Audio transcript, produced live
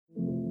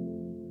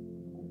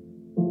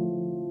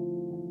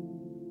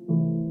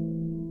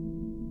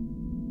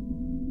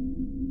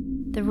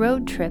The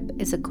road trip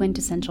is a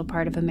quintessential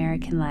part of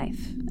American life,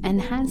 and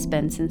has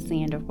been since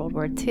the end of World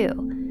War II.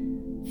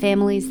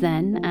 Families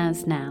then,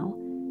 as now,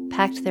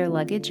 packed their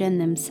luggage and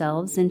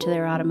themselves into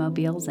their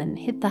automobiles and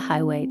hit the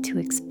highway to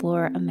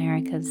explore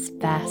America's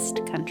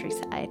vast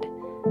countryside.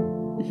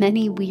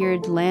 Many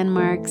weird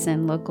landmarks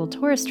and local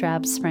tourist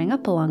traps sprang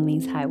up along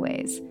these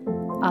highways,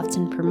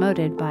 often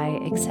promoted by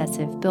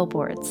excessive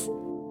billboards.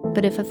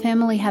 But if a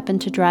family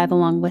happened to drive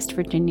along West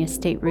Virginia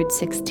State Route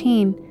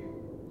 16,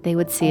 they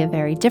would see a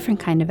very different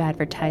kind of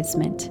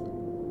advertisement,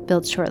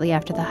 built shortly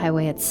after the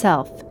highway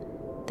itself,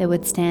 that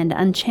would stand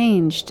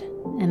unchanged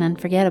and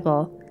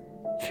unforgettable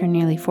for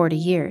nearly 40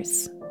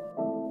 years.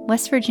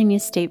 West Virginia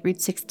State Route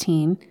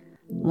 16,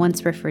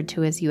 once referred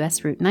to as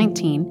U.S. Route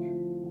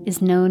 19, is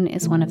known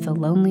as one of the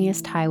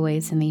loneliest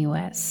highways in the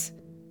U.S.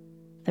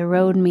 The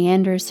road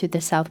meanders through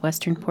the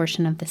southwestern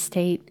portion of the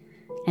state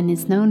and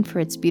is known for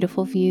its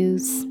beautiful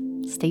views,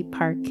 state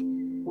park,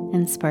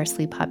 and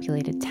sparsely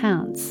populated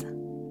towns.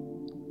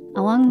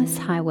 Along this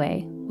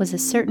highway was a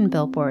certain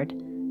billboard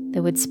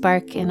that would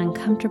spark an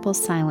uncomfortable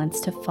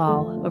silence to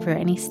fall over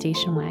any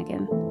station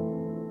wagon.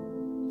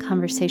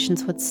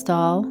 Conversations would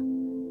stall,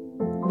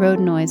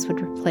 road noise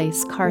would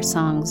replace car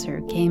songs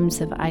or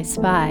games of I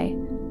Spy.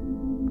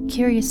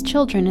 Curious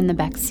children in the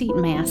back seat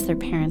may ask their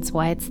parents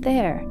why it's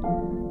there,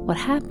 what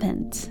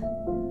happened.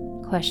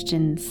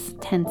 Questions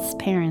tense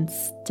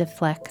parents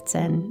deflect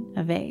and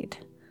evade.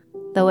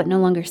 Though it no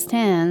longer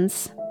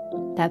stands,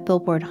 that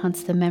billboard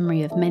haunts the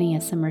memory of many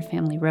a summer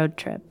family road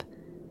trip.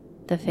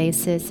 The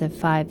faces of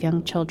 5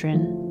 young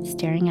children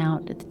staring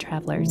out at the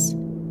travelers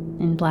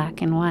in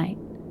black and white.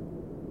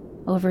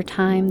 Over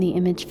time, the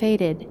image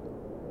faded.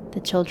 The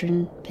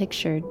children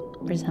pictured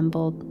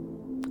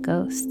resembled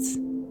ghosts.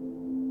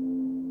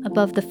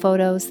 Above the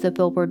photos, the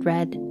billboard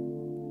read,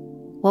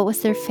 "What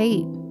was their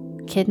fate?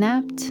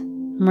 Kidnapped?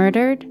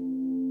 Murdered?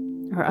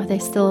 Or are they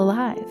still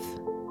alive?"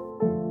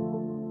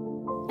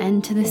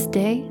 And to this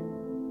day,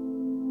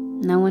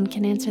 no one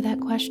can answer that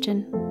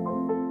question.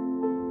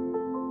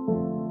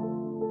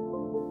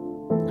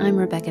 I'm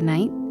Rebecca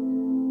Knight,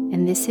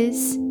 and this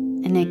is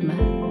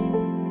Enigma.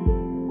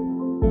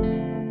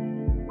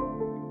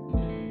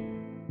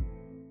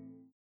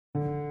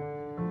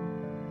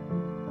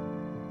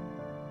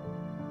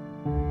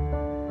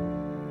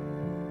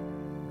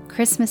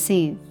 Christmas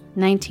Eve,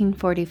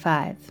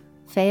 1945,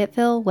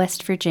 Fayetteville,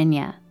 West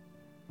Virginia.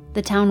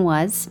 The town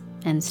was,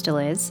 and still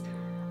is,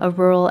 a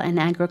rural and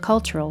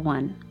agricultural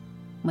one,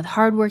 with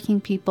hardworking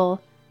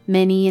people,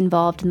 many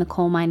involved in the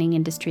coal mining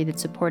industry that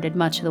supported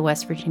much of the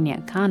West Virginia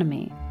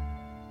economy.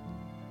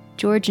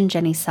 George and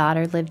Jenny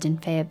Sauter lived in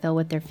Fayetteville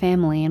with their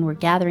family and were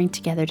gathering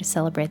together to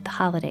celebrate the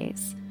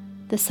holidays.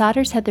 The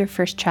Sauters had their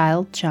first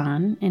child,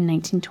 John, in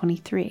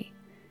 1923,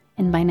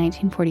 and by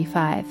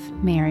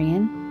 1945,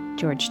 Marion,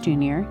 George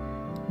Jr.,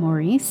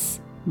 Maurice,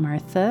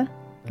 Martha,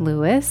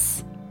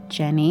 Louis,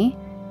 Jenny,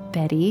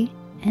 Betty,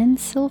 and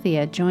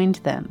Sylvia joined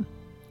them.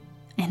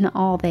 In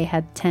all, they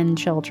had 10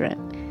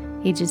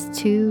 children, ages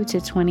 2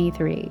 to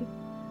 23.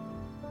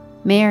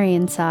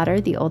 Marion Sauter,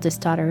 the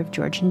oldest daughter of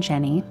George and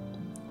Jenny,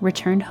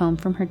 returned home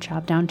from her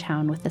job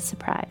downtown with a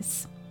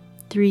surprise.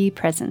 3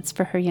 presents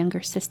for her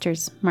younger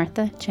sisters,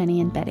 Martha,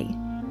 Jenny, and Betty.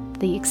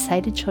 The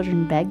excited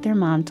children begged their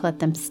mom to let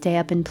them stay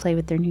up and play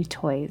with their new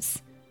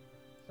toys.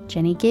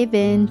 Jenny gave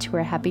in to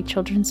her happy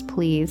children's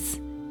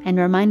pleas and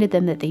reminded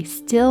them that they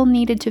still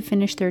needed to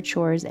finish their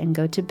chores and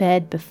go to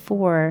bed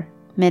before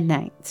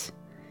midnight.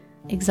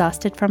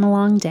 Exhausted from a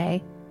long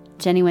day,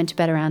 Jenny went to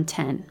bed around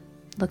 10,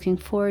 looking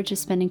forward to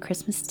spending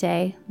Christmas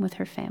Day with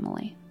her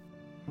family.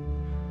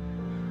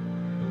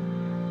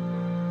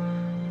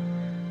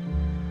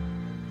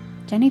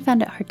 Jenny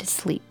found it hard to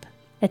sleep.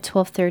 At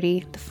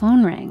 12:30, the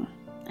phone rang,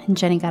 and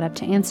Jenny got up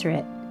to answer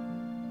it.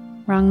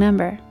 Wrong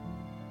number.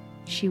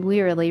 She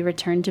wearily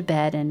returned to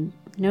bed and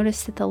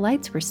noticed that the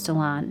lights were still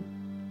on,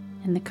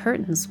 and the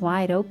curtains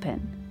wide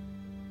open.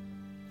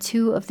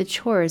 2 of the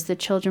chores the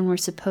children were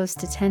supposed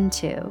to tend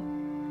to.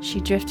 She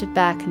drifted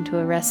back into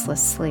a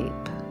restless sleep.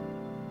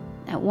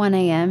 At 1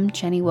 a.m.,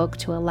 Jenny woke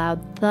to a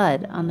loud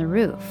thud on the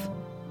roof.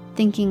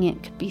 Thinking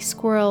it could be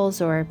squirrels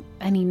or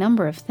any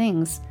number of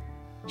things,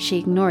 she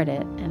ignored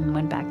it and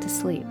went back to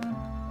sleep.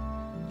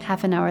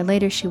 Half an hour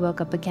later, she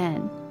woke up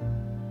again.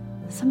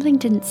 Something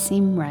didn't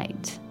seem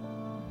right.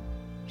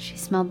 She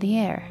smelled the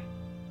air.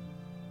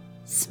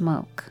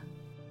 Smoke.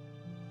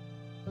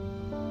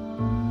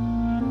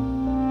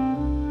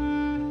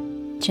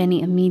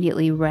 Jenny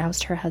immediately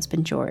roused her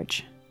husband,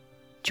 George.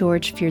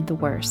 George feared the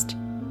worst.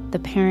 The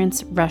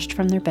parents rushed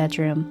from their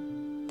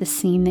bedroom. The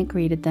scene that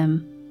greeted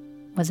them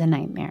was a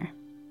nightmare.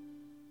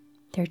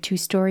 Their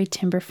 2-story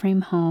timber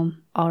frame home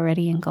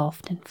already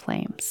engulfed in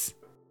flames.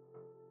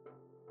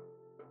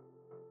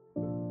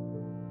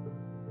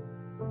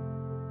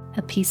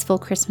 A peaceful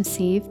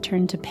Christmas Eve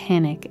turned to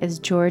panic as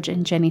George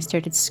and Jenny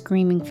started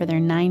screaming for their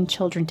 9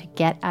 children to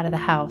get out of the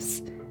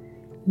house.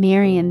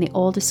 Marion, the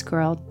oldest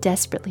girl,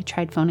 desperately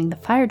tried phoning the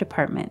fire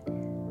department,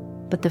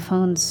 but the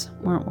phones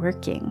weren't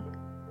working.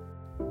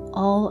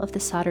 All of the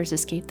Sauters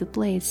escaped the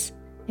blaze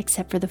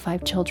except for the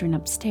 5 children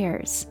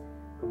upstairs: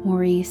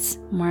 Maurice,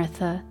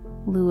 Martha,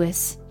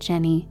 Louis,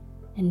 Jenny,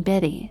 and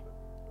Betty.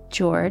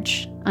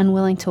 George,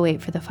 unwilling to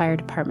wait for the fire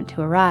department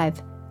to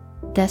arrive,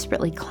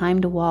 desperately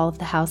climbed a wall of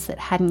the house that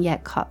hadn't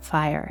yet caught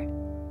fire.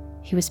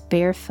 He was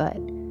barefoot.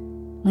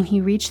 When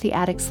he reached the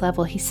attic's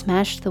level, he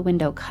smashed the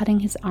window, cutting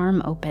his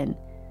arm open,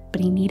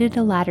 but he needed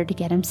a ladder to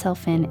get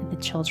himself in and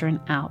the children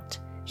out.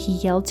 He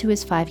yelled to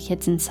his 5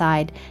 kids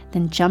inside,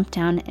 then jumped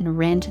down and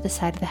ran to the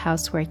side of the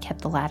house where he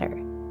kept the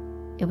ladder.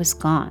 It was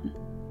gone.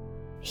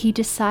 He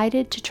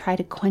decided to try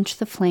to quench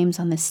the flames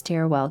on the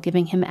stairwell,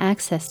 giving him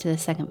access to the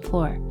 2nd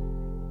floor.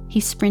 He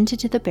sprinted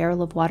to the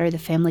barrel of water the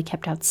family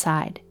kept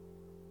outside.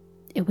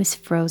 It was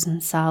frozen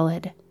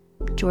solid.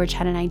 George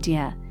had an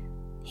idea.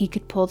 He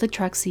could pull the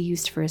trucks he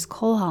used for his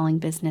coal hauling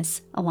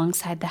business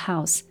alongside the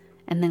house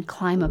and then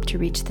climb up to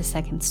reach the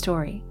 2nd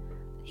story.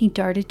 He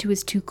darted to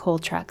his 2 coal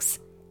trucks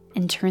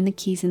and turned the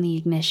keys in the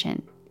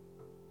ignition.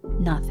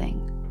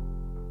 Nothing.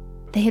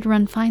 They had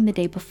run fine the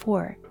day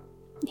before.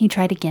 He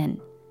tried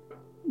again.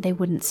 They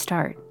wouldn't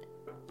start.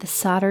 The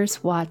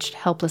Sodders watched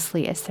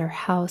helplessly as their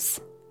house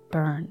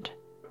burned,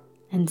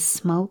 and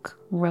smoke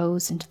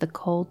rose into the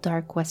cold,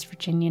 dark West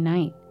Virginia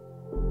night.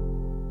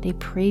 They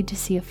prayed to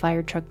see a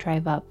fire truck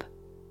drive up,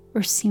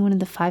 or see one of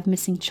the 5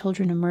 missing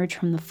children emerge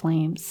from the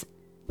flames.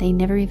 They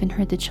never even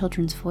heard the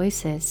children's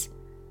voices.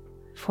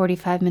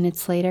 45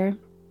 minutes later,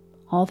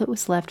 all that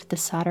was left of the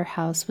Sodder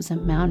house was a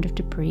mound of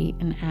debris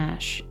and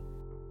ash.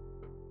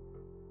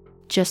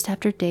 Just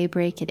after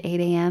daybreak at 8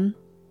 a.m.,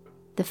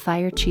 the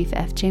fire chief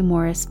F.J.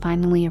 Morris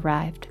finally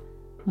arrived,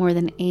 more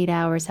than 8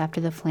 hours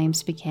after the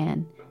flames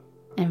began,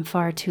 and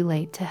far too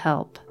late to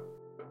help.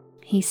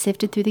 He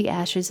sifted through the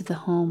ashes of the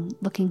home,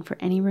 looking for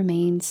any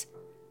remains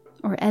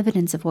or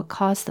evidence of what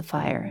caused the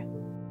fire.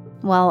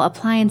 While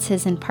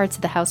appliances and parts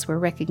of the house were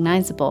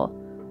recognizable,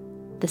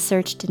 the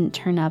search didn't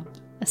turn up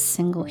a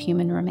single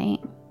human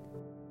remain.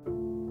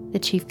 The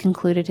chief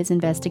concluded his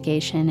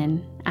investigation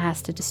and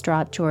asked a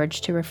distraught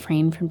George to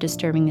refrain from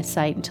disturbing the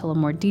site until a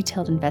more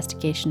detailed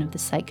investigation of the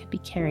site could be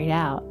carried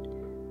out.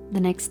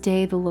 The next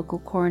day, the local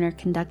coroner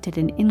conducted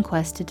an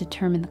inquest to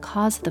determine the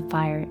cause of the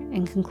fire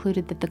and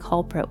concluded that the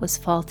culprit was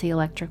faulty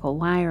electrical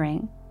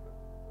wiring.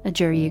 A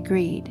jury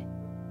agreed.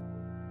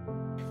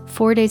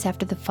 4 days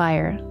after the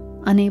fire,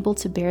 unable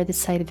to bear the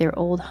sight of their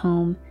old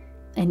home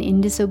and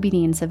in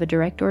disobedience of a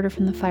direct order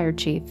from the fire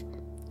chief,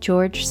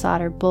 George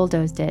Sodder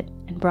bulldozed it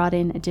and brought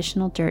in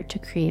additional dirt to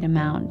create a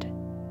mound.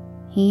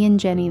 He and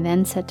Jenny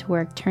then set to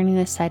work turning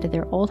the site of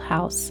their old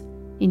house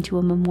into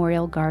a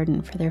memorial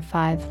garden for their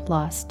 5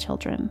 lost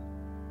children.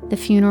 The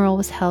funeral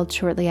was held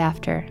shortly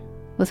after,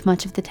 with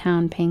much of the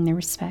town paying their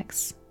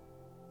respects.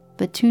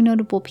 But 2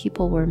 notable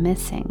people were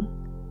missing: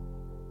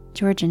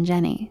 George and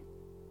Jenny.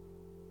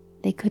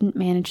 They couldn't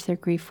manage their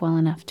grief well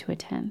enough to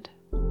attend.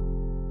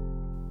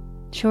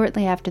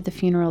 Shortly after the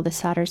funeral, the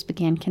Sodders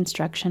began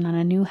construction on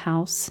a new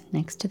house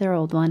next to their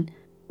old one,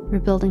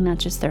 rebuilding not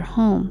just their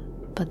home,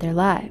 but their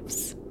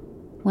lives.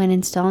 When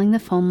installing the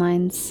phone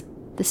lines,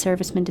 the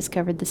servicemen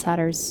discovered the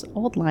Sodders'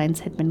 old lines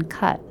had been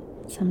cut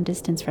some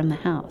distance from the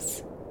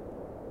house.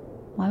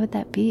 Why would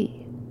that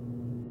be?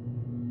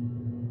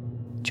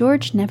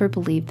 George never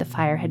believed the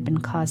fire had been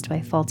caused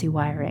by faulty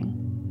wiring.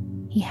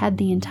 He had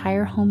the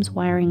entire home's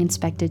wiring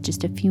inspected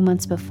just a few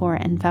months before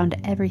and found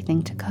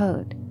everything to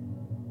code.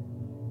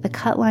 The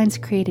cut lines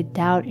created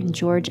doubt in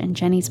George and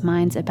Jenny's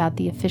minds about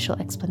the official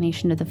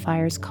explanation of the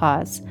fire's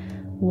cause.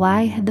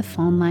 Why had the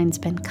phone lines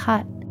been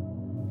cut?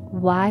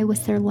 Why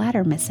was their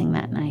ladder missing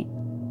that night?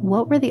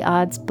 What were the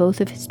odds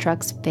both of his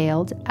trucks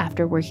failed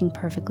after working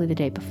perfectly the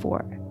day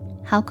before?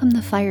 How come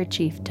the fire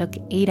chief took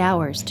 8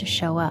 hours to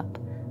show up?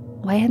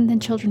 Why hadn't the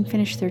children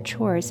finished their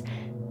chores?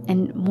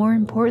 And more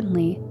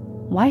importantly,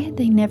 why had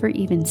they never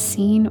even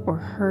seen or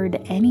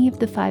heard any of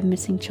the 5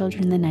 missing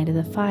children the night of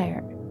the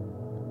fire?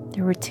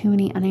 There were too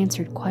many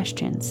unanswered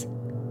questions.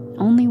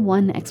 Only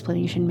one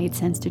explanation made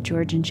sense to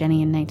George and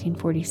Jenny in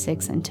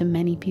 1946 and to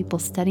many people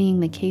studying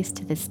the case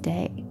to this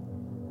day.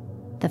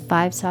 The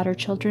 5 Sodder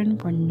children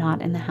were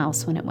not in the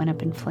house when it went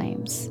up in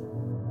flames.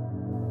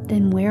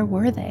 Then where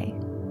were they?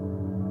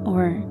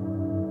 Or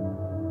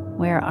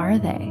where are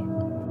they?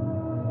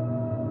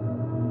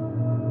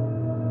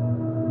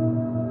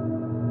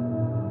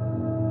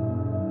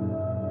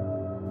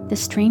 The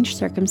strange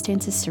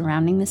circumstances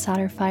surrounding the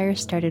Sodder fire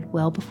started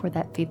well before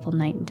that fateful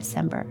night in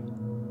December.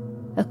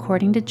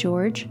 According to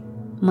George,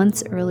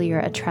 months earlier,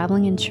 a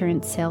traveling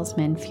insurance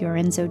salesman,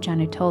 Fiorenzo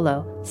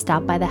Gianutolo,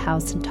 stopped by the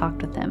house and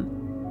talked with him.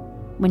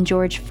 When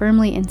George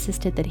firmly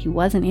insisted that he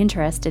wasn't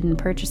interested in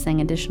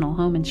purchasing additional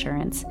home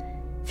insurance,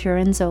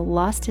 Fiorenzo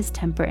lost his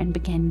temper and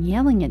began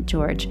yelling at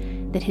George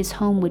that his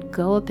home would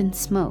go up in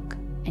smoke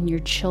and your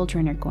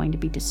children are going to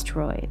be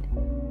destroyed.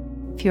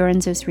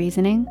 Fiorenzo's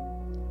reasoning?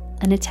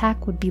 An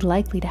attack would be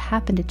likely to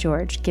happen to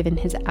George given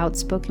his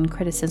outspoken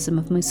criticism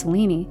of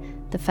Mussolini,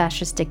 the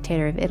fascist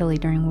dictator of Italy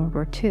during World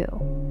War II.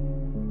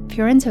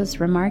 Fiorenzo's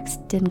remarks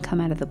didn't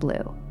come out of the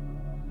blue.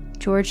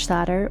 George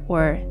Sodder,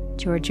 or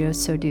Giorgio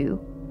Soddu,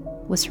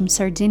 was from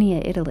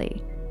Sardinia,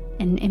 Italy,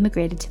 and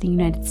immigrated to the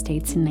United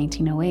States in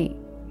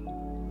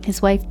 1908.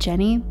 His wife,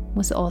 Jenny,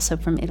 was also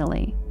from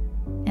Italy.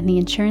 And the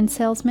insurance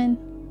salesman?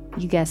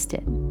 You guessed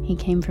it, he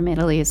came from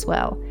Italy as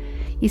well.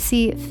 You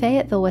see,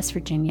 Fayetteville, West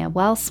Virginia,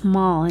 while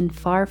small and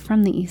far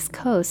from the East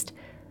Coast,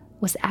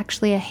 was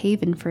actually a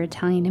haven for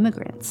Italian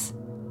immigrants.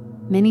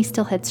 Many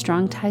still had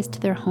strong ties to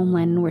their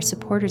homeland and were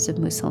supporters of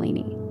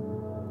Mussolini.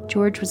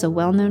 George was a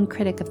well-known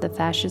critic of the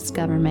fascist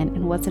government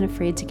and wasn't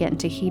afraid to get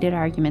into heated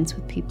arguments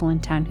with people in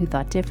town who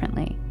thought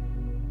differently.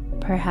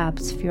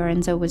 Perhaps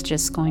Fiorenzo was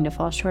just going to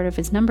fall short of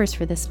his numbers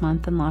for this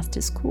month and lost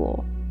his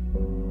cool.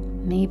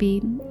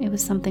 Maybe it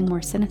was something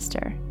more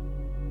sinister.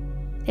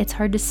 It's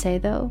hard to say,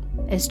 though,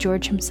 as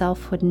George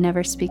himself would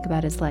never speak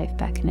about his life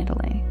back in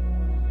Italy.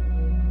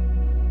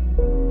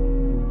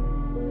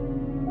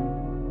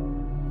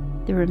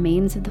 The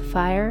remains of the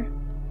fire,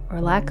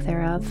 or lack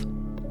thereof,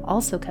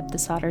 also kept the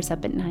Sodders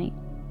up at night.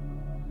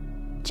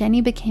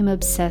 Jenny became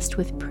obsessed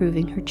with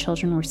proving her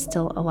children were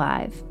still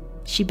alive.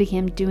 She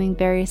began doing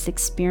various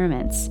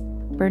experiments,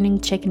 burning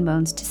chicken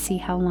bones to see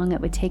how long it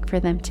would take for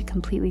them to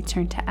completely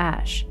turn to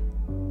ash,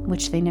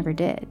 which they never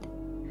did.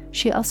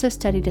 She also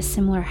studied a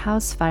similar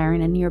house fire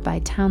in a nearby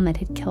town that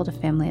had killed a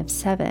family of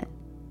 7.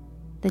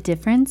 The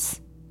difference?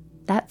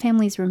 That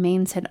family's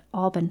remains had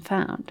all been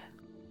found.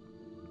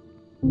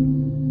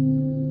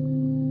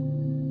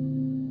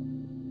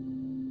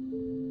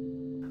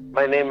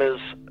 My name is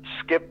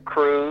Skip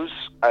Cruz.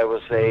 I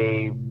was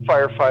a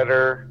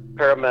firefighter,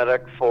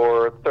 paramedic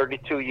for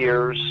 32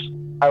 years.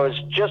 I was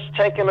just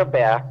taken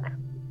aback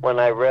when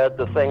I read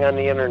the thing on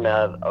the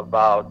internet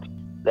about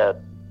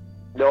that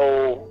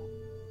no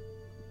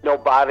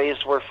bodies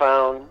were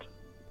found.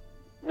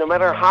 No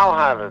matter how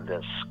hot it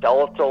is,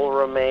 skeletal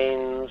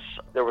remains,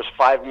 there was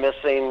 5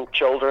 missing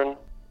children.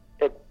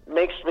 It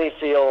makes me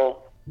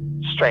feel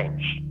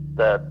strange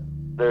that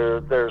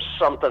there's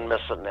something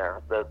missing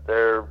there, that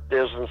there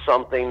isn't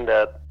something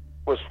that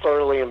was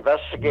thoroughly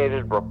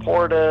investigated,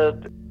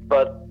 reported,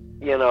 but,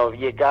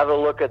 you got to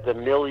look at the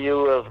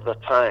milieu of the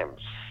times.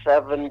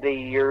 70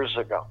 years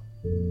ago.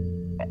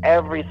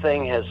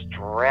 Everything has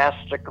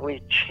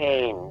drastically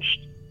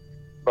changed,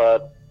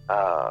 but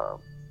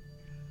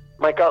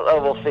my gut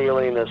level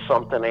feeling is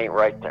something ain't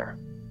right there.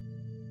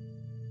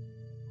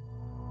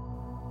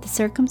 The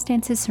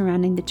circumstances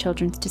surrounding the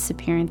children's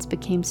disappearance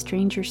became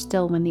stranger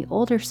still when the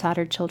older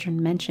Sodder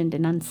children mentioned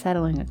an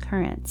unsettling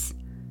occurrence.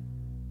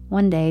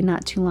 One day,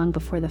 not too long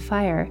before the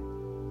fire,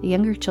 the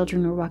younger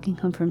children were walking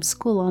home from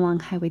school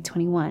along Highway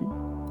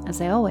 21, as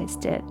they always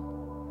did.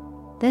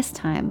 This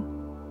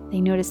time,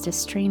 they noticed a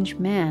strange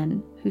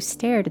man who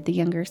stared at the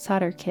younger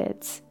Sodder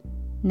kids,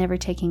 never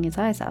taking his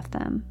eyes off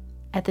them.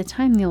 At the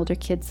time, the older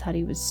kids thought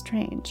he was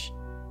strange.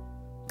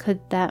 Could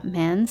that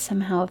man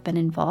somehow have been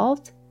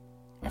involved?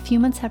 A few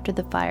months after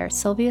the fire,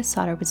 Sylvia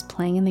Sodder was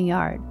playing in the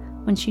yard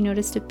when she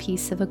noticed a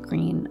piece of a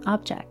green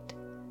object.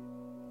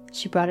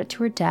 She brought it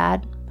to her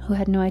dad, who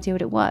had no idea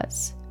what it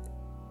was.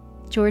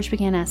 George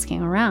began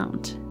asking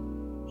around.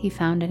 He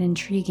found an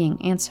intriguing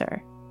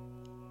answer.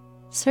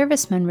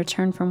 Servicemen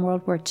returned from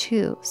World War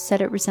II said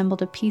it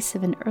resembled a piece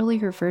of an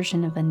earlier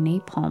version of a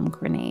napalm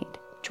grenade.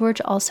 George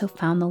also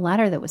found the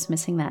ladder that was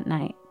missing that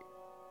night.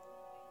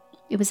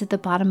 It was at the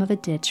bottom of a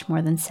ditch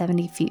more than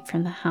 70 feet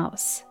from the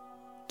house.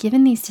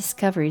 Given these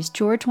discoveries,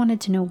 George wanted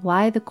to know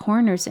why the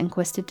coroner's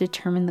inquest had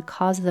determined the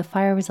cause of the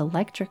fire was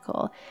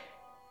electrical.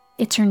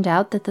 It turned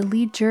out that the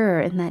lead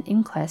juror in that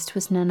inquest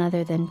was none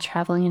other than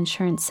traveling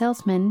insurance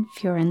salesman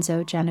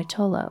Fiorenzo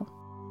Giannotolo.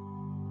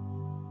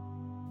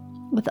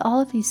 With all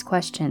of these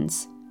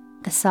questions,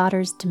 the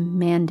Sodders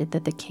demanded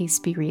that the case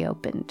be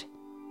reopened.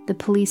 The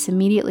police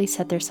immediately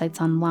set their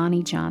sights on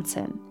Lonnie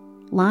Johnson.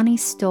 Lonnie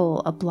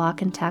stole a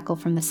block and tackle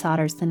from the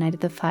Sodders the night of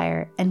the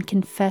fire and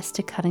confessed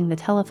to cutting the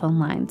telephone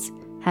lines,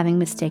 having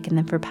mistaken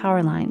them for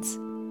power lines.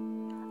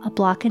 A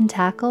block and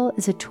tackle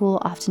is a tool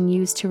often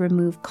used to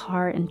remove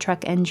car and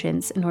truck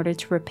engines in order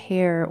to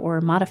repair or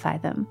modify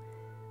them.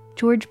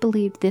 George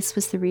believed this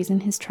was the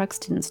reason his trucks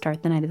didn't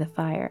start the night of the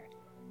fire.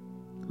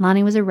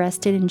 Lonnie was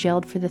arrested and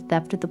jailed for the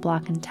theft of the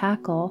block and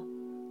tackle,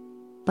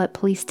 but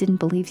police didn't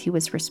believe he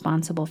was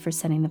responsible for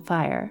setting the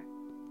fire,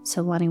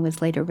 so Lonnie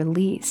was later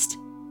released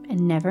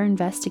and never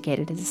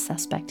investigated as a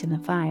suspect in the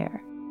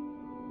fire.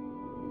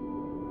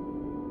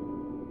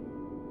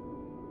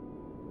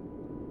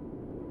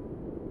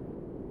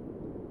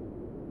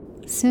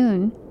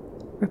 Soon,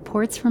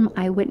 reports from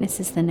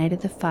eyewitnesses the night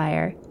of the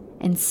fire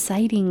and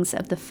sightings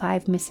of the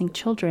 5 missing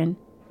children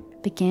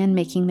began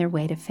making their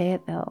way to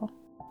Fayetteville.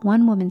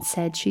 One woman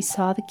said she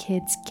saw the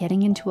kids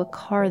getting into a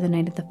car the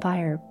night of the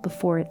fire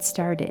before it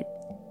started.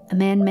 A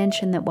man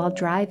mentioned that while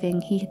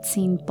driving, he had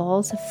seen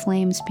balls of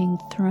flames being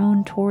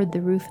thrown toward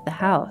the roof of the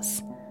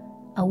house.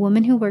 A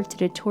woman who worked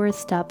at a tourist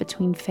stop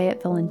between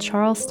Fayetteville and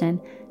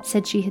Charleston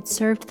said she had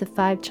served the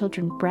 5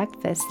 children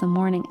breakfast the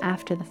morning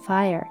after the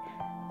fire.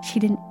 She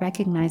didn't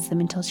recognize them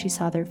until she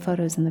saw their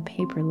photos in the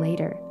paper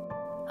later.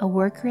 A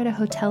worker at a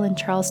hotel in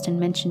Charleston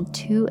mentioned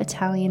 2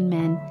 Italian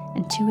men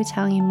and 2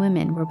 Italian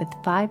women were with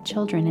 5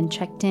 children and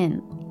checked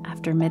in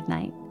after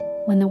midnight.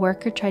 When the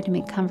worker tried to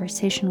make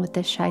conversation with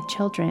the shy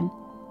children,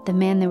 the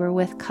man they were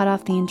with cut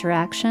off the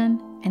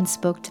interaction and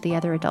spoke to the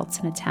other adults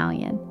in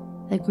Italian.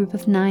 The group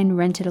of 9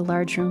 rented a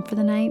large room for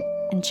the night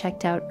and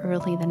checked out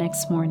early the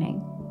next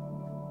morning.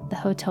 The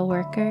hotel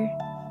worker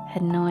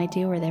had no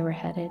idea where they were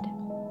headed.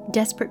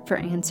 Desperate for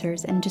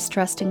answers and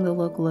distrusting the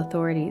local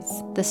authorities,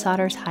 the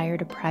Sodders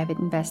hired a private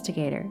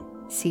investigator,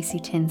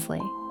 Cece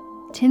Tinsley.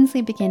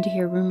 Tinsley began to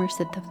hear rumors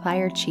that the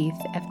fire chief,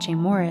 F.J.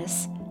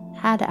 Morris,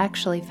 had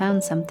actually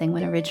found something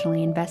when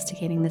originally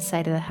investigating the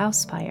site of the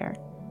house fire.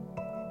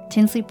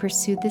 Tinsley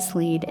pursued this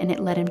lead, and it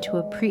led him to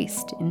a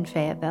priest in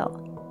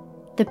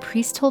Fayetteville. The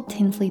priest told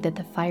Tinsley that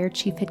the fire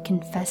chief had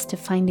confessed to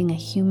finding a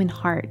human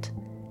heart,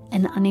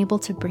 and unable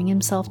to bring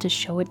himself to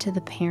show it to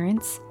the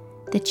parents,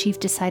 the chief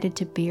decided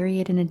to bury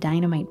it in a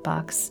dynamite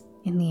box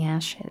in the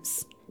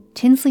ashes.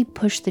 Tinsley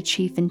pushed the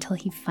chief until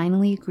he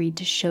finally agreed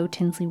to show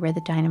Tinsley where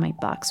the dynamite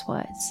box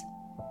was.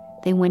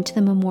 They went to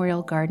the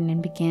memorial garden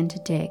and began to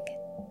dig.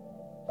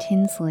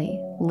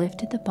 Tinsley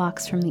lifted the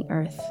box from the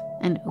earth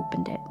and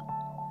opened it.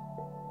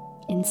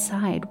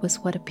 Inside was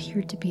what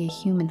appeared to be a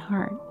human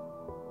heart,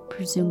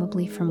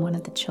 presumably from one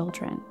of the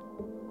children.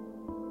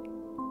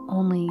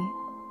 Only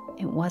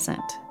it wasn't.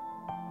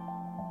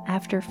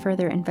 After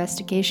further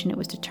investigation, it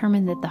was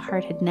determined that the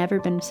heart had never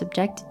been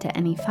subjected to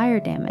any fire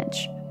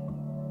damage.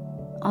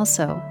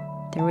 Also,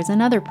 there was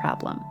another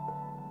problem.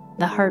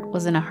 The heart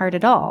wasn't a heart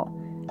at all.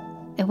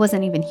 It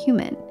wasn't even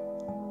human.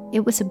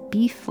 It was a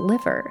beef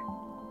liver.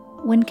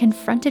 When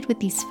confronted with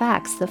these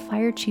facts, the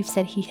fire chief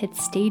said he had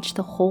staged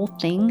the whole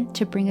thing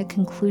to bring a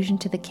conclusion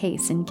to the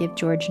case and give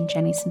George and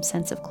Jenny some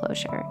sense of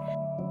closure.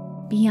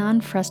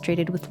 Beyond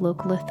frustrated with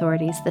local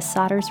authorities, the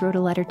Sodders wrote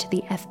a letter to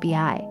the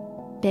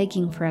FBI,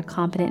 begging for a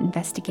competent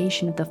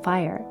investigation of the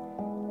fire.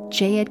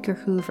 J. Edgar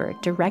Hoover,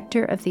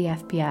 director of the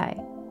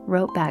FBI,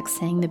 wrote back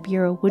saying the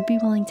Bureau would be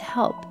willing to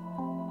help,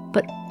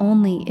 but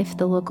only if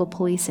the local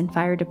police and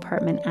fire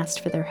department asked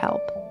for their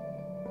help.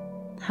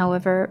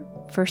 However,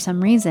 for some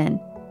reason,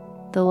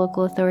 the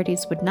local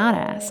authorities would not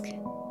ask,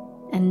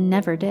 and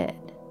never did.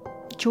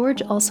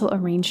 George also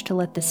arranged to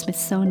let the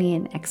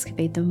Smithsonian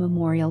excavate the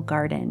memorial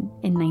garden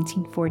in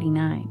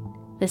 1949.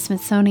 The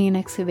Smithsonian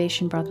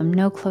excavation brought them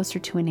no closer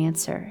to an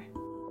answer.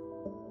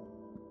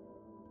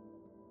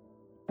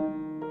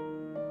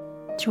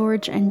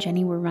 George and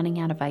Jenny were running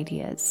out of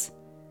ideas.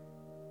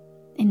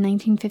 In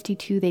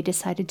 1952, they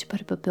decided to put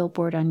up a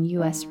billboard on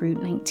U.S.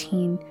 Route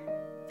 19,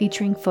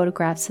 featuring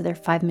photographs of their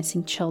 5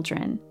 missing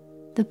children.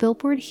 The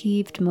billboard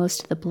heaved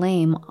most of the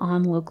blame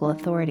on local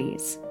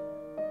authorities.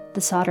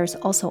 The Sodders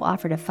also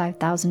offered a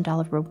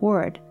 $5,000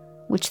 reward,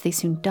 which they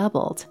soon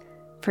doubled,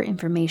 for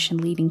information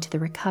leading to the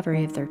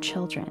recovery of their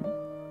children.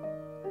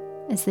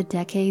 As the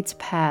decades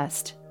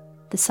passed,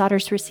 the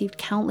Sodders received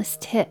countless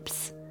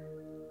tips,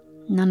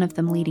 none of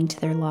them leading to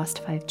their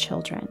lost 5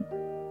 children.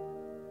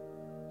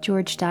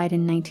 George died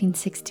in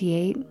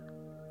 1968,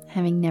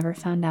 having never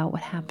found out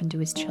what happened to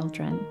his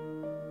children.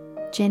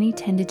 Jenny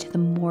tended to the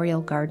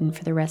memorial garden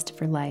for the rest of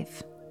her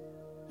life.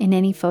 In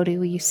any photo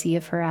you see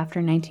of her after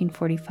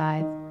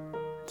 1945,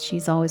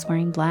 she's always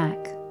wearing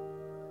black.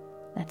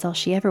 That's all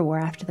she ever wore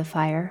after the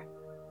fire.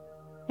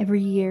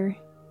 Every year,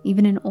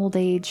 even in old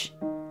age,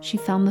 she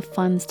found the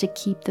funds to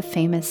keep the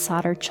famous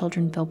Sodder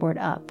Children billboard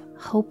up,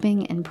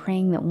 hoping and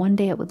praying that one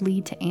day it would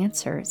lead to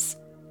answers.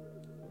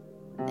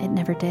 It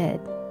never did.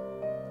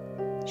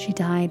 She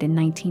died in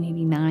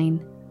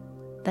 1989.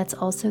 That's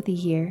also the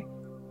year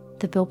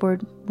the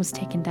billboard was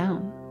taken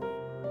down.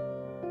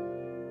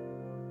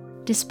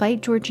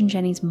 Despite George and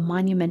Jenny's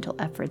monumental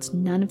efforts,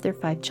 none of their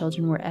 5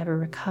 children were ever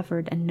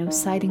recovered, and no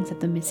sightings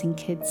of the missing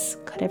kids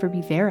could ever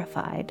be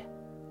verified.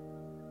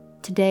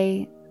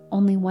 Today,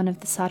 only one of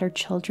the Sodder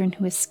children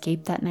who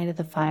escaped that night of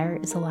the fire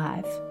is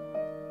alive,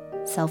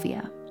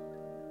 Sylvia.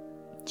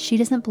 She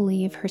doesn't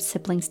believe her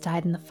siblings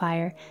died in the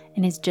fire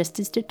and is just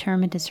as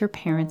determined as her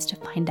parents to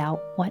find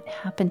out what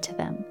happened to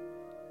them.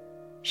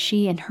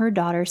 She and her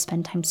daughter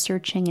spend time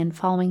searching and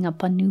following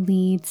up on new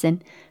leads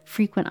and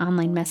frequent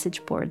online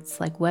message boards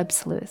like Web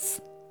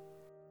Sleuths.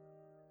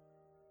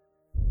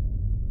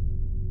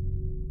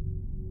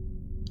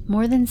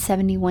 More than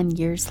 71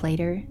 years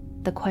later,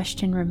 the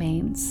question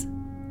remains,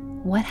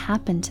 what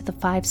happened to the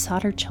 5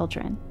 Sodder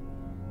children?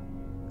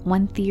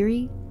 One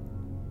theory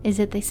is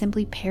that they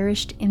simply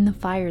perished in the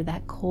fire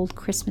that cold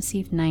Christmas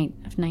Eve night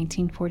of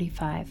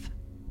 1945.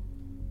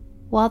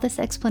 While this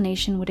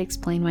explanation would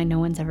explain why no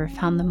one's ever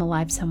found them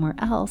alive somewhere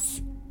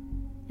else,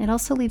 it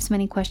also leaves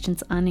many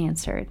questions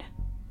unanswered.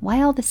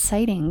 Why all the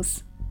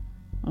sightings?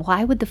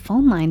 Why would the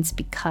phone lines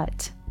be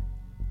cut?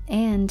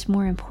 And,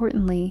 more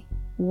importantly,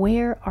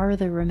 where are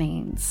the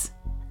remains?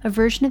 A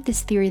version of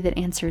this theory that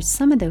answers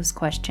some of those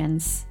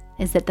questions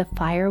is that the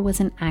fire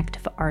was an act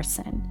of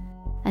arson.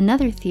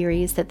 Another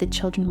theory is that the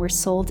children were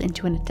sold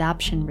into an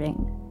adoption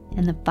ring,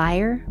 and the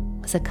fire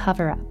was a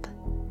cover-up.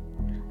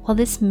 While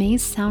this may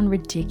sound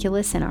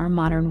ridiculous in our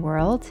modern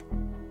world,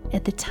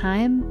 at the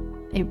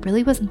time, it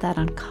really wasn't that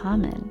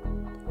uncommon.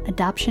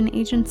 Adoption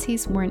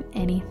agencies weren't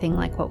anything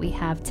like what we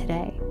have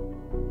today.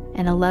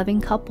 and a loving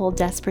couple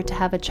desperate to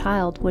have a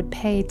child would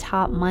pay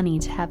top money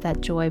to have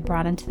that joy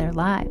brought into their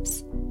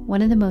lives.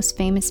 One of the most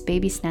famous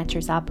baby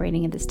snatchers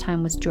operating at this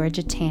time was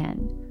Georgia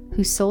Tann,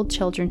 who sold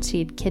children she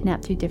had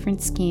kidnapped through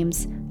different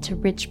schemes to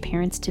rich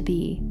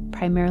parents-to-be,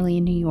 primarily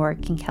in New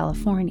York and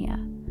California.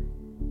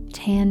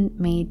 Tann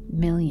made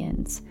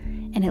millions,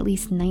 and at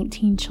least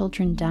 19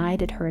 children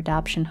died at her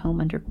adoption home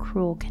under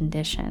cruel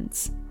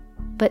conditions.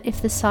 But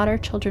if the Sodder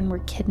children were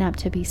kidnapped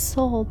to be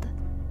sold,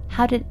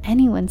 how did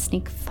anyone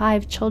sneak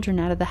 5 children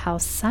out of the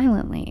house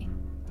silently?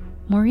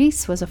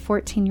 Maurice was a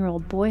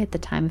 14-year-old boy at the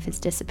time of his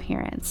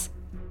disappearance.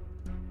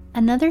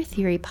 Another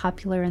theory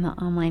popular in the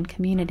online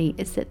community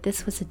is that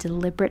this was a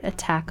deliberate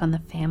attack on the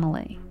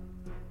family.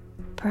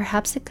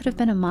 Perhaps it could have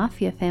been a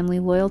mafia family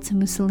loyal to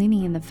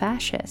Mussolini and the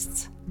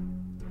fascists.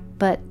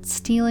 But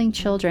stealing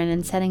children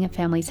and setting a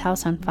family's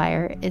house on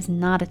fire is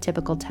not a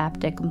typical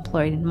tactic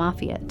employed in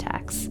mafia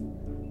attacks.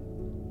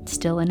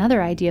 Still,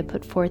 another idea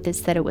put forth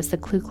is that it was the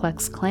Ku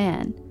Klux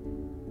Klan.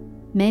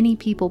 Many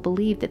people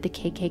believe that the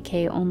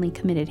KKK only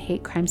committed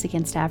hate crimes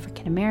against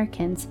African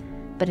Americans,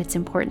 but it's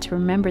important to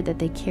remember that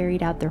they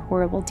carried out their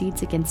horrible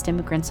deeds against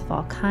immigrants of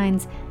all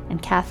kinds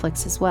and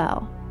Catholics as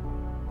well.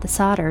 The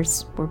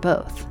Sodders were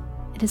both.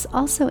 It is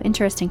also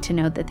interesting to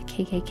note that the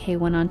KKK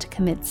went on to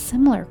commit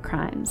similar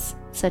crimes,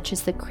 such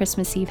as the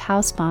Christmas Eve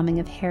house bombing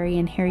of Harry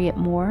and Harriet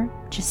Moore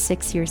just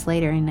 6 years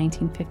later in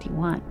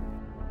 1951.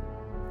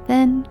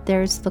 Then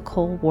there's the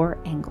Coal War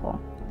angle.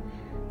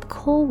 The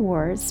coal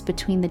wars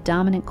between the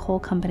dominant coal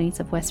companies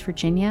of West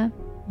Virginia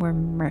were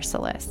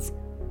merciless.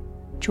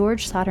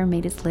 George Sodder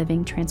made his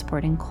living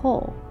transporting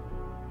coal.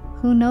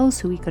 Who knows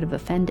who he could have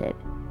offended?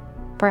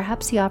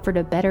 Perhaps he offered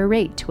a better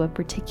rate to a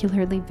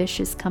particularly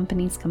vicious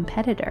company's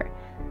competitor.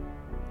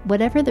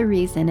 Whatever the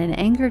reason, an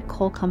angered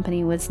coal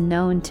company was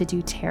known to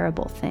do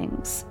terrible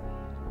things.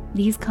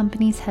 These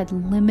companies had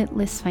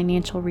limitless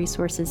financial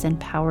resources and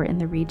power in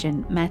the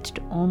region, matched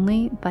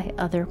only by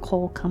other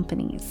coal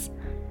companies.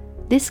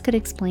 This could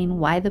explain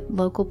why the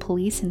local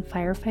police and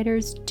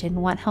firefighters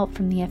didn't want help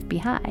from the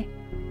FBI.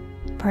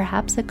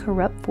 Perhaps a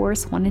corrupt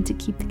force wanted to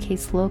keep the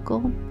case local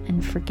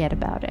and forget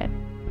about it.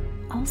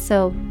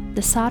 Also,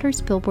 the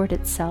Sodders billboard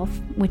itself,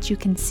 which you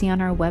can see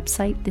on our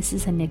website,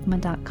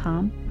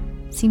 thisisenigma.com,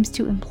 seems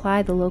to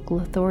imply the local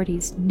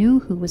authorities knew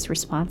who was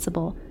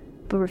responsible,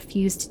 but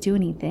refused to do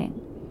anything.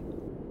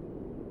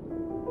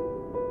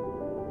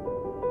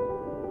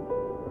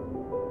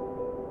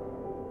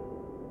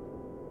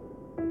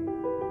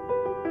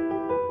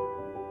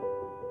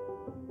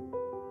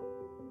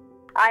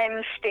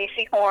 I'm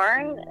Stacy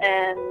Horn,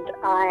 and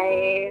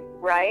I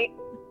write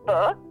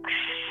books.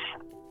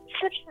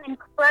 Such an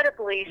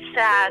incredibly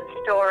sad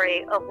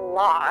story of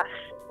loss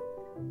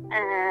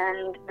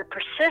and the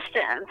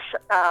persistence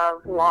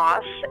of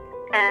loss,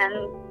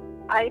 and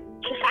I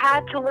just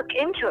had to look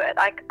into it.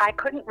 I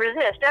couldn't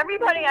resist.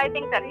 Everybody, I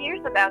think, that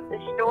hears about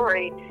this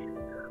story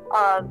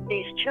of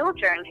these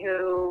children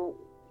who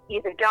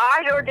either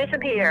died or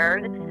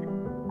disappeared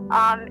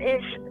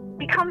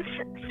becomes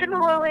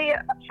similarly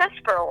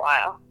obsessed for a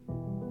while.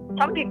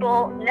 Some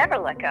people never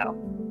let go.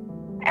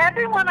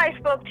 Everyone I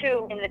spoke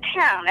to in the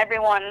town,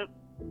 everyone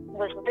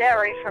was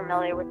very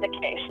familiar with the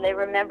case. They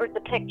remembered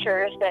the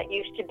pictures that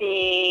used to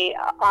be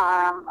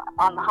on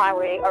the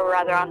highway, or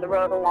rather on the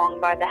road along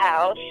by the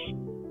house,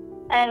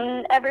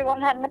 and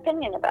everyone had an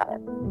opinion about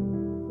it.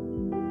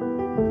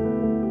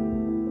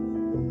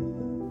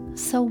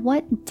 So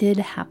what did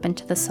happen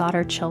to the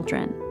Sodder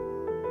children?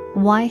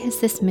 Why has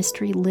this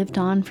mystery lived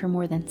on for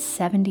more than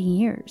 70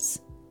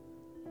 years?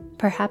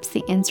 Perhaps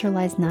the answer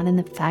lies not in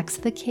the facts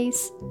of the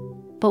case,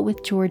 but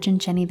with George and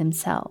Jenny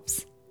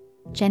themselves.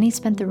 Jenny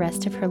spent the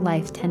rest of her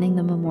life tending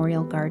the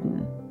memorial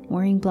garden,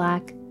 wearing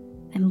black,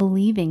 and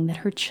believing that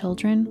her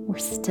children were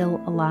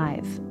still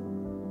alive.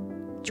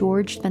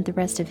 George spent the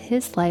rest of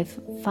his life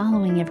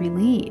following every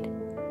lead.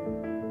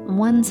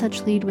 One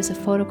such lead was a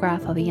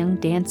photograph of a young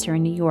dancer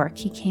in New York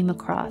he came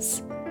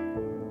across.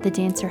 The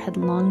dancer had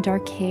long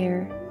dark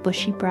hair,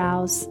 bushy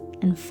brows,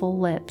 and full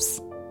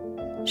lips.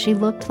 She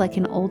looked like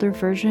an older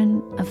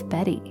version of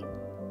Betty.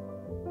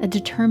 A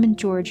determined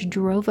George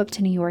drove up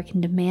to New York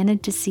and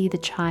demanded to see the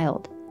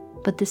child,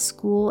 but the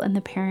school and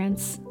the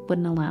parents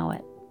wouldn't allow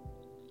it.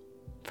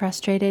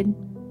 Frustrated,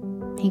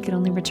 he could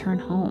only return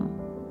home.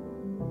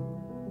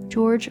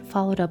 George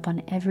followed up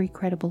on every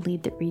credible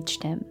lead that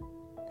reached him.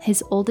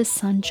 His oldest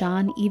son,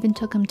 John, even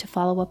took him to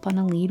follow up on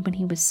a lead when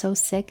he was so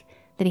sick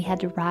that he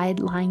had to ride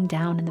lying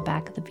down in the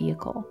back of the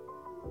vehicle.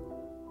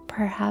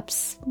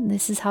 Perhaps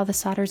this is how the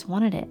Sodders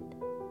wanted it.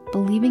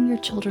 Believing your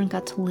children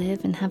got to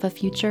live and have a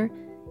future,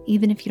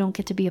 even if you don't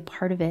get to be a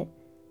part of it,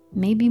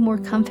 may be more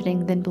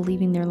comforting than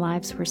believing their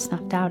lives were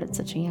snuffed out at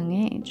such a young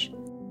age.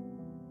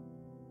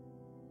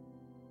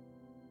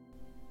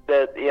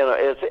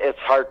 It's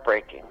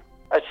heartbreaking.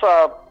 I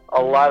saw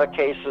a lot of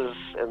cases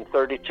in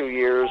 32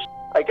 years.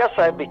 I guess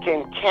I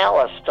became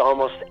callous to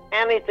almost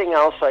anything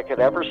else I could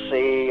ever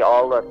see,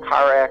 all the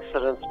car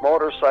accidents,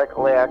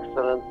 motorcycle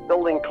accidents,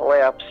 building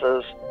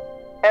collapses,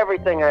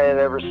 everything I had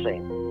ever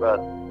seen. But,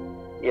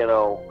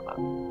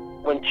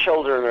 when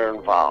children are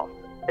involved.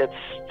 It's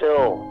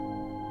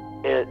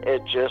still,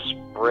 it just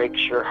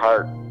breaks your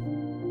heart.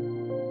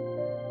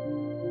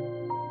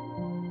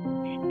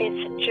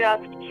 It's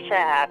just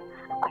sad.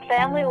 A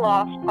family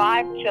lost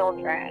 5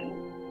 children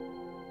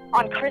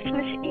on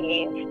Christmas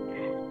Eve,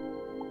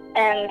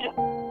 and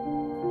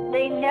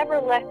they never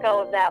let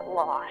go of that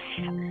loss.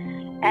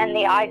 And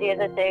the idea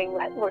that they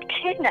were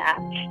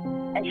kidnapped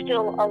and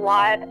still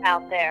alive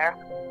out there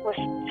was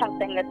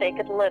something that they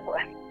could live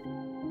with.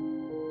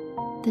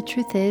 The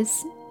truth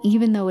is,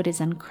 even though it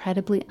is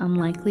incredibly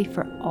unlikely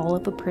for all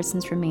of a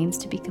person's remains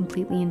to be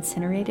completely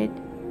incinerated,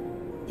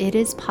 it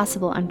is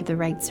possible under the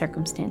right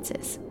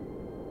circumstances.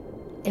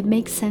 It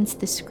makes sense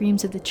the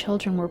screams of the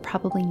children were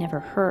probably never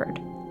heard.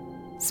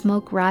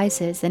 Smoke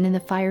rises, and in the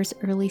fire's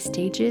early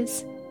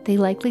stages, they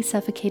likely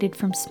suffocated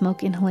from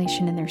smoke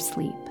inhalation in their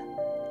sleep.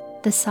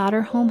 The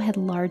Sodder home had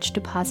large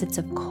deposits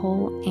of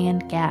coal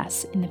and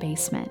gas in the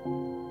basement.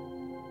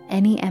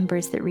 Any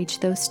embers that reached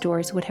those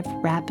stores would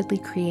have rapidly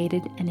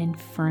created an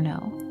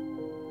inferno.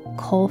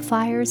 Coal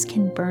fires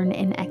can burn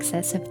in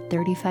excess of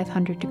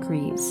 3,500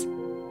 degrees.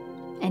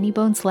 Any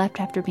bones left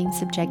after being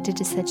subjected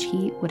to such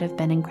heat would have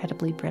been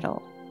incredibly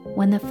brittle.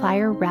 When the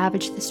fire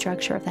ravaged the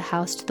structure of the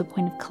house to the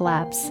point of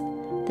collapse,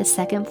 the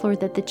second floor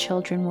that the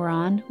children were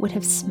on would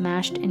have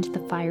smashed into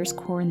the fire's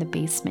core in the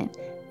basement,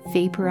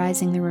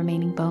 vaporizing the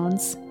remaining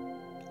bones,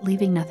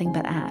 leaving nothing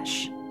but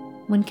ash.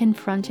 When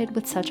confronted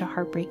with such a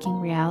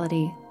heartbreaking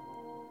reality,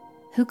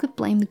 who could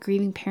blame the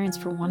grieving parents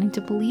for wanting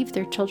to believe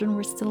their children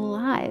were still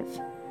alive?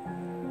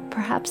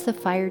 Perhaps the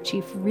fire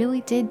chief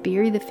really did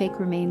bury the fake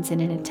remains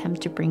in an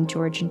attempt to bring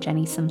George and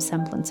Jenny some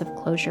semblance of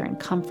closure and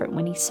comfort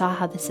when he saw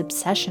how this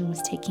obsession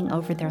was taking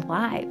over their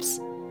lives.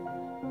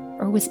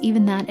 Or was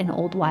even that an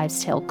old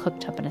wives' tale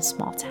cooked up in a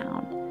small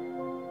town?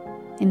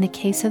 In the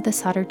case of the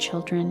Sodder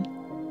children,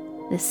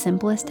 the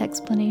simplest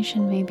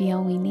explanation may be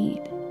all we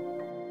need.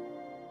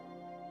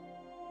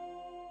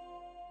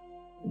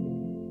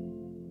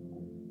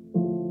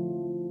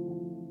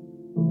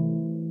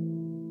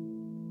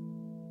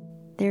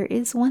 There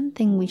is one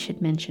thing we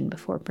should mention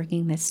before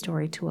bringing this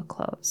story to a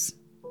close.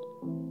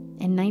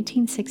 In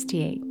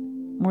 1968,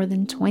 more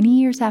than 20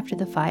 years after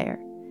the fire,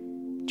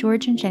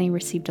 George and Jenny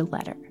received a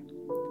letter.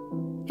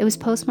 It was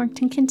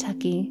postmarked in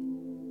Kentucky,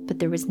 but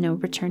there was no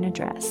return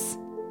address.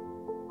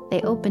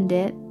 They opened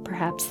it,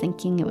 perhaps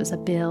thinking it was a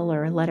bill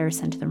or a letter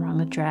sent to the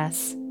wrong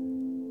address.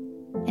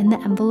 In the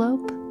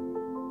envelope,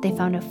 they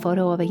found a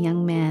photo of a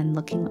young man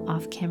looking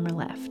off camera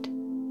left.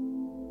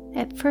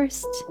 At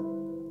first,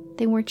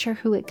 they weren't sure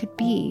who it could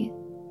be,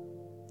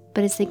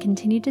 but as they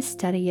continued to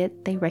study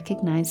it, they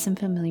recognized some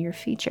familiar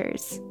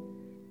features.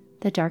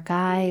 The dark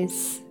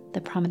eyes, the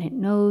prominent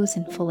nose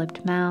and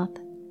full-lipped mouth,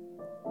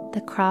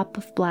 the crop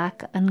of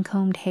black,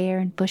 uncombed hair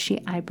and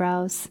bushy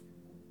eyebrows.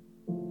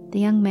 The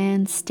young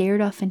man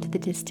stared off into the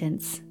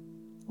distance,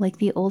 like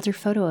the older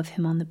photo of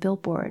him on the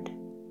billboard.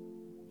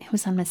 It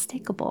was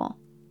unmistakable.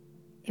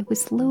 It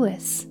was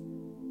Louis,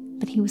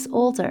 but he was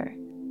older,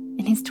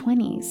 in his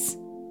 20s.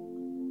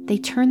 They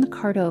turned the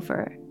card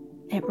over.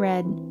 It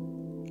read,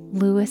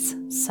 Louis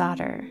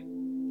Sodder.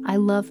 I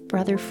love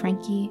brother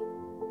Frankie,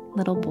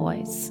 little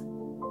boys.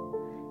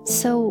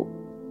 So,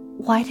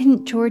 why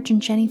didn't George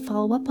and Jenny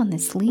follow up on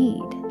this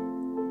lead?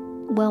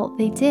 Well,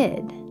 they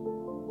did.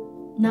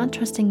 Not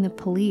trusting the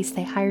police,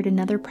 they hired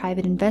another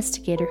private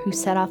investigator who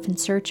set off in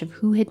search of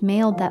who had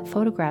mailed that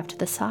photograph to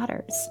the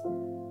Sodders.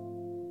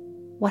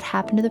 What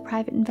happened to the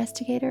private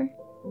investigator?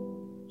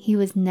 He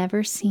was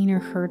never seen or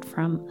heard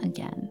from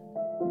again.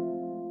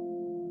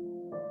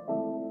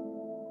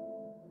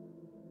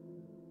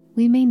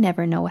 We may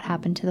never know what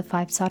happened to the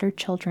 5 Sodder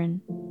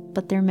children,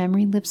 but their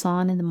memory lives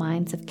on in the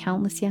minds of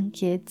countless young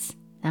kids,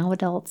 now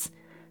adults,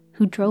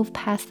 who drove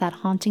past that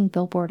haunting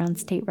billboard on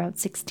State Route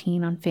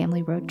 16 on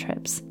family road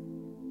trips.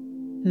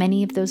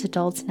 Many of those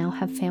adults now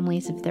have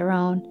families of their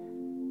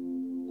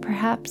own.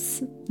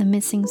 Perhaps the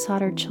missing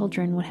Sodder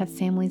children would have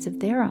families of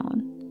their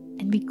own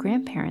and be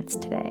grandparents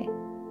today.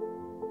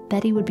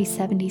 Betty would be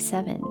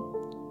 77,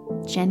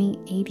 Jenny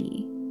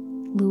 80,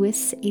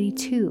 Louis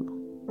 82,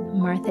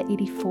 Martha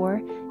 84,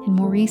 and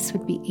Maurice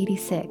would be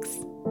 86.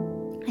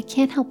 I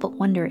can't help but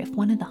wonder if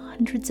one of the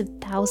hundreds of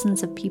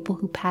thousands of people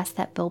who passed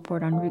that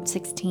billboard on Route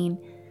 16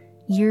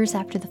 years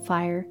after the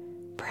fire,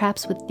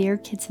 perhaps with their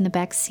kids in the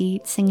back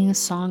seat singing a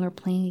song or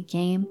playing a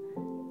game,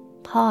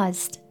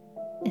 paused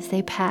as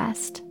they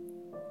passed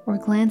or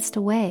glanced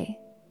away,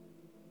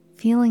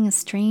 feeling a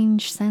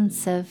strange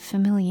sense of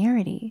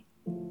familiarity,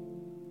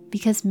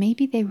 because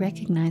maybe they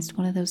recognized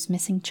one of those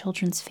missing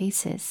children's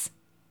faces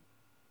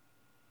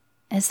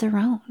as their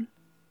own.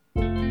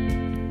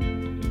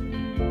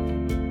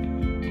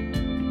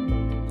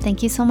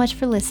 Thank you so much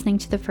for listening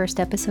to the first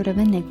episode of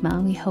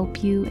Enigma. We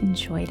hope you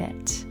enjoyed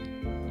it.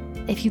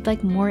 If you'd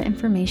like more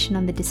information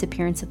on the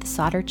disappearance of the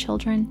Sodder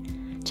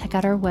children, check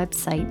out our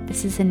website,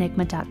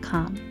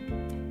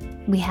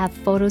 thisisenigma.com. We have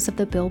photos of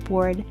the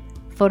billboard,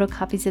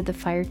 photocopies of the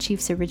fire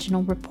chief's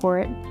original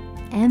report,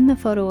 and the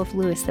photo of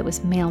Louis that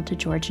was mailed to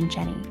George and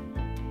Jenny.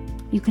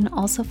 You can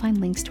also find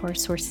links to our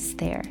sources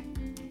there.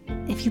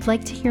 If you'd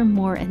like to hear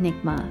more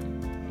Enigma,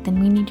 then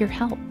we need your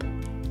help.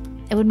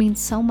 It would mean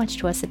so much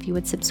to us if you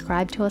would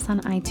subscribe to us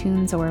on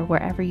iTunes or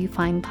wherever you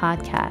find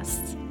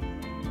podcasts.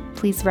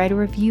 Please write a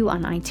review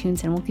on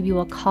iTunes and we'll give you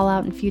a call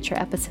out in future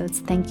episodes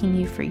thanking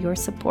you for your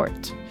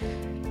support.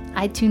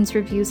 iTunes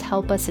reviews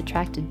help us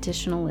attract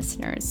additional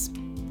listeners.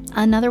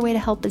 Another way to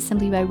help is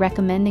simply by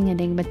recommending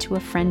Enigma to a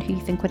friend who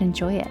you think would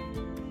enjoy it.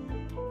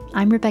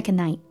 I'm Rebecca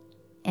Knight,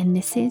 and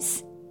this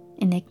is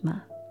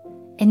Enigma.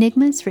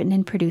 Enigma is written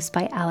and produced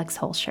by Alex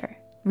Holscher,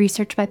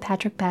 research by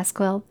Patrick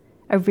Basquil,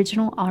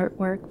 original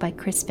artwork by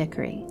Chris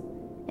Vickery.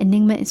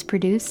 Enigma is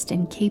produced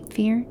in Cape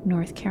Fear,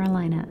 North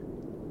Carolina.